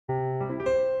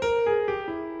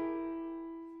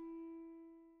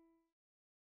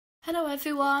Hello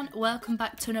everyone, welcome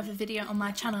back to another video on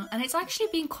my channel, and it's actually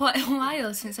been quite a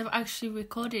while since I've actually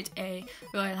recorded a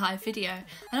Royale High video,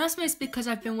 and that's mostly because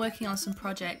I've been working on some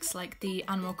projects like the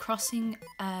Animal Crossing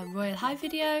Royale High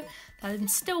video that I'm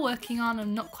still working on.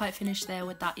 I'm not quite finished there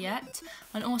with that yet,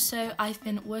 and also I've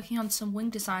been working on some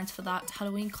wing designs for that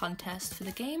Halloween contest for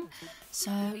the game.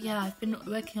 So yeah, I've been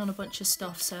working on a bunch of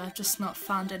stuff, so I've just not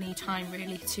found any time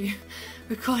really to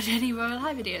record any Royale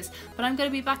High videos. But I'm going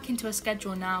to be back into a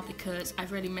schedule now because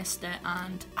I've really missed it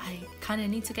and I kind of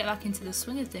need to get back into the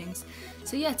swing of things.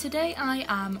 So yeah, today I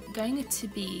am going to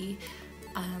be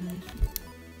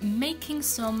making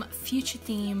some future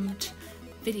themed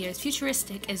videos.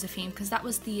 Futuristic is a theme because that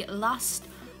was the last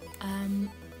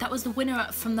that was the winner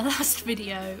from the last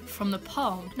video from the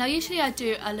poll. Now usually I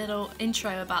do a little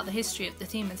intro about the history of the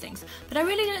theme and things, but I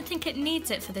really don't think it needs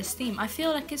it for this theme. I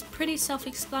feel like it's pretty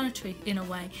self-explanatory in a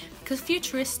way, because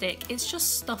futuristic is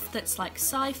just stuff that's like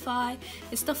sci-fi,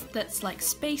 it's stuff that's like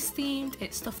space themed,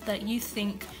 it's stuff that you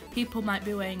think people might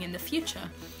be wearing in the future.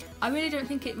 I really don't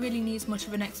think it really needs much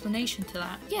of an explanation to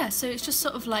that. Yeah, so it's just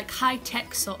sort of like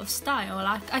high-tech sort of style.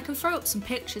 I can throw up some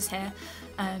pictures here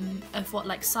of what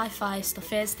like sci-fi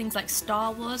stuff is, things like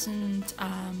Star Wars and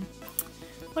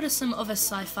what are some other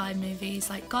sci-fi movies,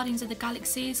 like Guardians of the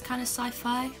Galaxy is kind of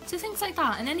sci-fi. So things like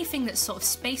that, and anything that's sort of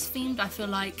space themed I feel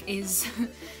like is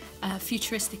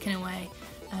futuristic in a way.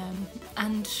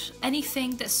 And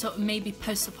anything that's sort of maybe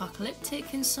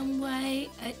post-apocalyptic in some way.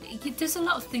 There's a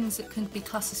lot of things that can be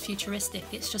classed as futuristic,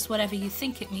 it's just whatever you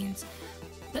think it means.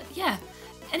 But yeah,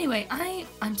 anyway,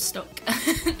 I'm stuck.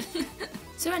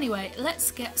 So anyway, let's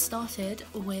get started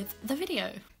with the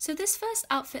video. So this first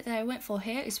outfit that I went for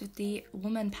here is with the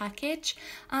woman package,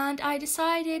 and I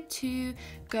decided to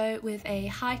go with a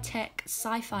high-tech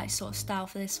sci-fi sort of style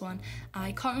for this one.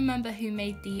 I can't remember who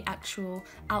made the actual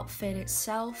outfit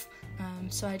itself,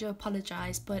 so I do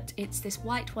apologise, but it's this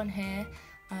white one here,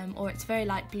 or it's very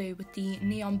light blue with the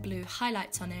neon blue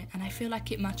highlights on it, and I feel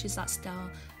like it matches that style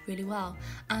really well.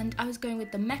 And I was going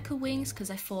with the mecha wings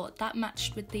because I thought that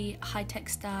matched with the high-tech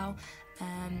style,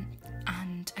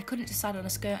 and I couldn't decide on a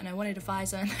skirt and I wanted a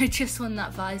visor, and I just won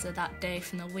that visor that day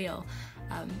from the wheel,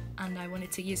 and I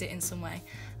wanted to use it in some way.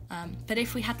 But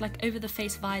if we had like over the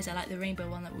face visor like the rainbow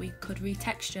one that we could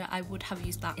retexture, I would have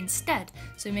used that instead.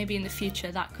 So maybe in the future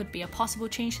that could be a possible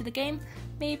change to the game,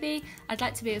 maybe. I'd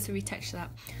like to be able to retexture that.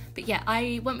 But yeah,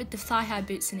 I went with the thigh-high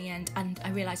boots in the end, and I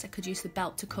realised I could use the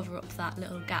belt to cover up that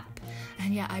little gap.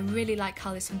 And yeah, I really like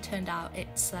how this one turned out.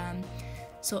 It's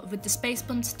sort of with the space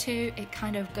buns too, it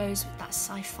kind of goes with that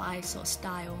sci-fi sort of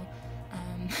style.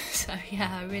 So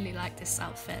yeah, I really like this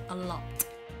outfit a lot.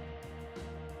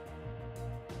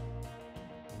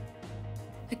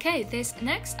 Okay, this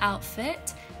next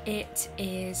outfit, it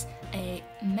is a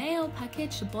male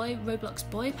package, the Roblox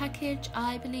boy package,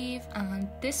 I believe, and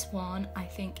this one I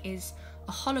think is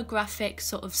a holographic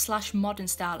sort of slash modern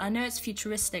style. I know it's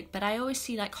futuristic, but I always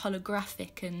see like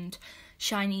holographic and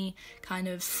shiny kind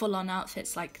of full-on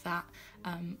outfits like that,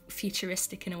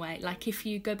 futuristic in a way. Like if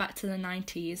you go back to the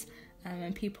 90s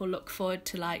and people look forward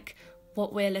to like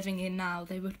what we're living in now,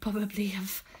 they would probably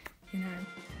have, you know,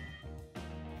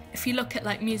 if you look at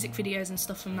like music videos and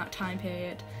stuff from that time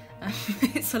period,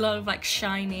 it's a lot of like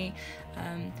shiny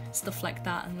stuff like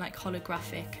that, and like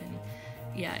holographic, and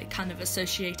yeah, it kind of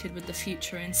associated with the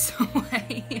future in some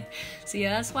way. So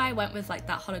yeah, that's why I went with like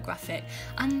that holographic.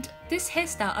 And this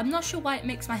hairstyle, I'm not sure why it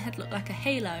makes my head look like a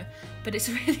halo, but it's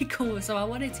really cool, so I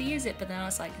wanted to use it, but then I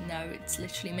was like, no, it's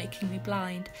literally making me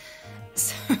blind.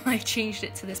 So I changed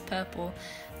it to this purple,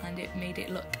 and it made it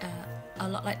look a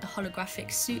lot like the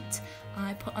holographic suit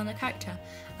I put on the character.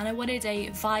 And I wanted a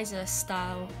visor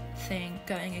style thing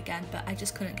going again, but I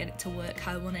just couldn't get it to work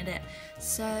how I wanted it.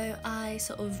 So I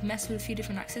sort of messed with a few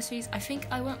different accessories. I think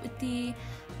I went with the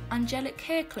angelic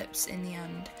hair clips in the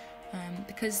end,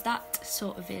 because that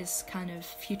sort of is kind of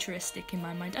futuristic in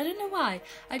my mind. I don't know why,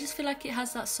 I just feel like it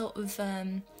has that sort of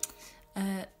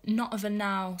not of a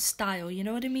now style, you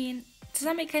know what I mean? Does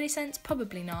that make any sense?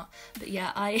 Probably not. But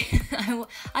yeah, I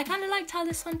kind of liked how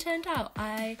this one turned out.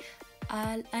 I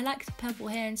like the purple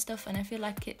hair and stuff, and I feel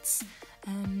like it's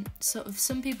sort of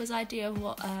some people's idea of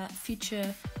what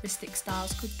futuristic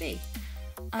styles could be.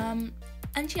 And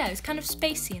yeah, it's kind of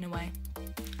spacey in a way.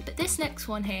 But this next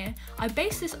one here, I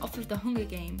based this off of the Hunger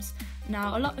Games.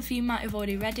 Now, a lot of you might have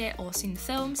already read it or seen the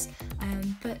films,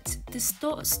 but the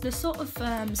sort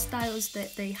of styles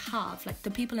that they have, like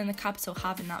the people in the Capitol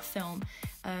have in that film,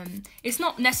 it's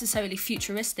not necessarily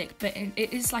futuristic, but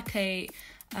it is like a,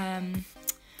 I'm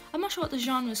not sure what the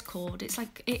genre is called.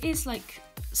 It is like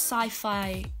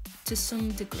sci-fi to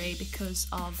some degree because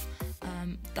of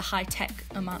the high-tech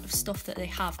amount of stuff that they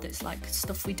have that's like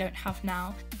stuff we don't have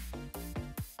now,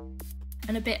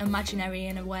 and a bit imaginary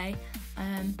in a way,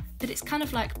 but it's kind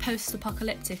of like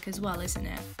post-apocalyptic as well, isn't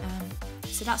it?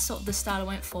 So that's sort of the style I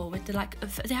went for. With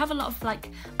they have a lot of like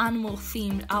animal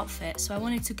themed outfits, so I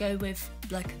wanted to go with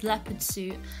like a leopard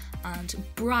suit and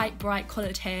bright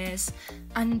coloured hairs,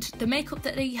 and the makeup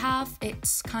that they have,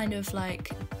 it's kind of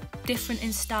like different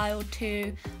in style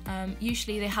too.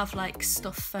 Usually they have like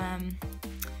stuff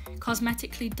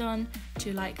cosmetically done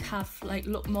to like have like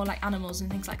look more like animals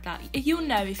and things like that. You'll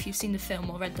know if you've seen the film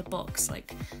or read the books,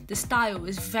 like the style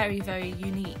is very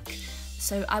unique.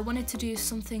 So I wanted to do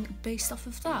something based off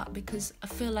of that, because I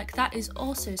feel like that is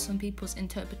also some people's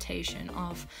interpretation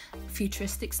of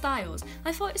futuristic styles.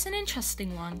 I thought it's an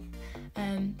interesting one.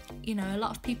 You know, a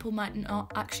lot of people might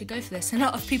not actually go for this, and a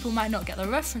lot of people might not get the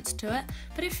reference to it,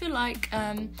 but I feel like,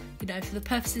 you know, for the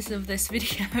purposes of this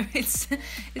video,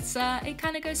 it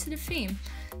kind of goes to the theme.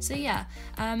 So yeah,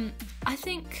 I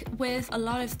think with a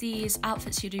lot of these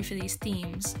outfits you do for these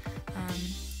themes,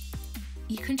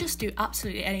 you can just do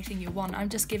absolutely anything you want. I'm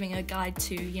just giving a guide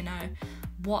to, you know,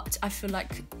 what I feel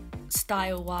like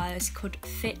style-wise could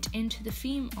fit into the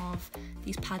theme of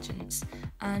these pageants.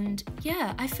 And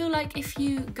yeah, I feel like if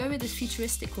you go with this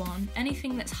futuristic one,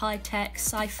 anything that's high-tech,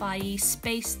 sci-fi,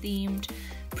 space-themed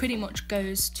pretty much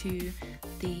goes to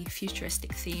the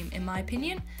futuristic theme, in my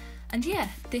opinion. And yeah,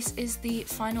 this is the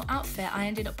final outfit. I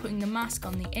ended up putting the mask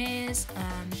on the ears,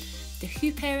 the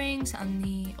hoop earrings,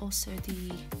 and also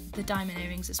the diamond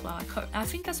earrings as well. I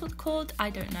think that's what they're called, I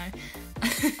don't know.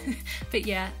 But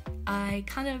yeah, I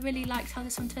kind of really liked how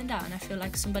this one turned out, and I feel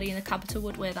like somebody in the capital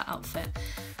would wear that outfit.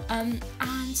 And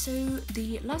so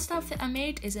the last outfit I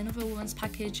made is another woman's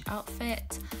package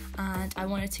outfit, and I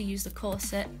wanted to use the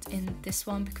corset in this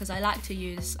one because I like to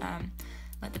use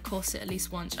like the corset at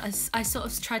least once. I sort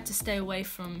of tried to stay away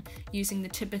from using the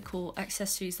typical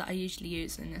accessories that I usually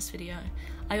use in this video.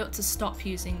 I ought to stop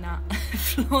using that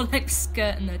floor-length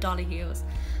skirt and the dolly heels.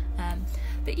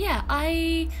 But yeah,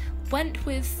 I went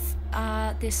with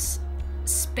this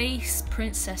space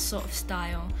princess sort of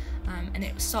style, and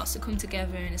it starts to come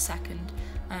together in a second.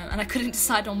 And I couldn't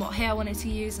decide on what hair I wanted to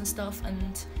use and stuff,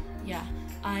 and yeah,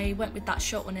 I went with that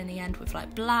short one in the end with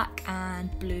like black and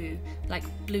blue, like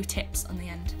blue tips on the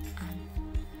end.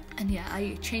 And yeah,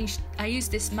 I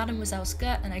used this Mademoiselle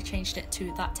skirt and I changed it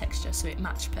to that texture so it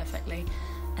matched perfectly.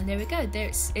 And there we go,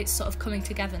 it's sort of coming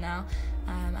together now.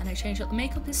 And I changed up the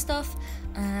makeup and stuff.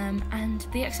 And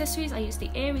the accessories, I used the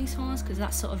earrings ones because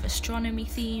that's sort of astronomy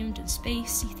themed and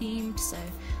spacey themed, so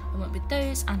I went with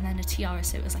those, and then a tiara,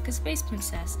 so it was like a space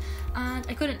princess. And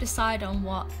I couldn't decide on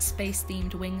what space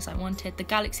themed wings I wanted. The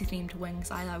galaxy themed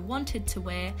wings I wanted to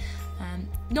wear,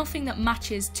 nothing that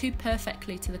matches too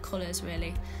perfectly to the colours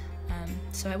really.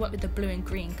 So I went with the blue and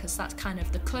green because that's kind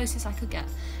of the closest I could get.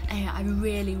 And yeah, I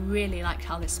really liked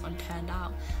how this one turned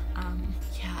out.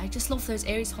 Yeah, I just love those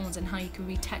earrings horns and how you can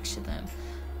retexture them,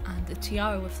 and the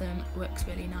tiara with them works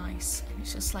really nice, and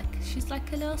it's just like she's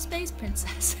like a little space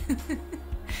princess.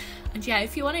 And yeah,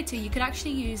 if you wanted to, you could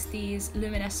actually use these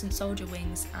luminescent soldier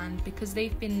wings, and because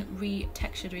they've been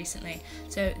retextured recently,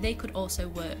 so they could also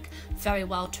work very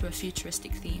well to a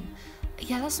futuristic theme.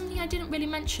 Yeah, that's something I didn't really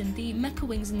mention. The mecha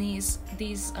wings and these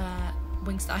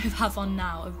wings that I have on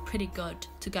now are pretty good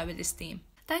to go with this theme.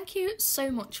 Thank you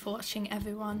so much for watching,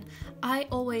 everyone. I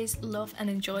always love and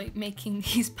enjoy making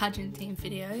these pageant theme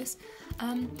videos,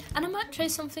 and I might try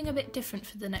something a bit different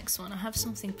for the next one. I have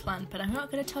something planned, but I'm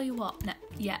not going to tell you what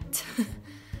yet.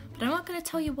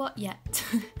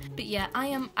 But yeah, I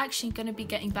am actually going to be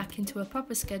getting back into a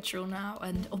proper schedule now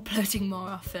and uploading more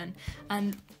often,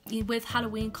 and with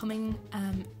Halloween coming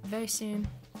very soon,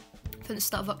 from the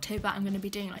start of October, I'm going to be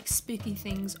doing like spooky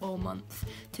things all month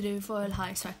to do with Royale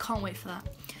High, so I can't wait for that.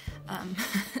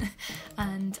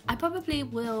 And I probably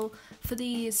will, for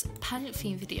these pageant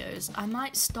theme videos, I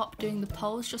might stop doing the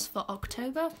polls just for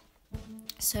October,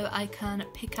 so I can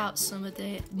pick out some of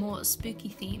the more spooky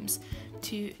themes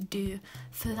to do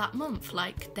for that month.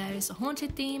 Like there is a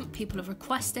haunted theme people have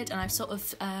requested, and I've sort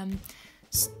of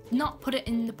not put it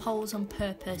in the polls on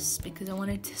purpose because I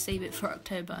wanted to save it for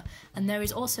October. And there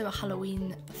is also a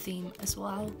Halloween theme as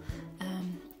well.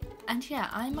 And yeah,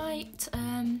 I might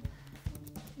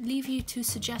leave you to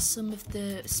suggest some of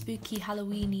the spooky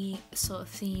Halloweeny sort of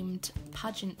themed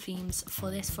pageant themes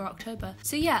for October.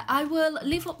 So yeah, I will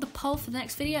leave up the poll for the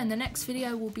next video, and the next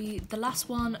video will be the last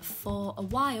one for a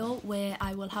while, where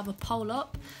I will have a poll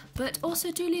up. But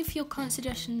also do leave your comment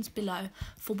suggestions below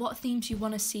for what themes you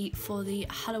want to see for the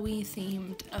Halloween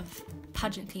themed of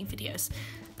pageant theme videos.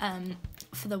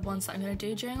 for the ones that I'm going to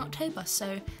do during October,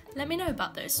 so let me know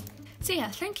about those. So yeah,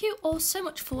 thank you all so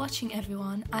much for watching,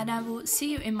 everyone, and I will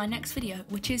see you in my next video,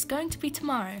 which is going to be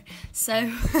tomorrow, so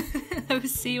I will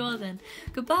see you all then.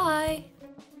 Goodbye!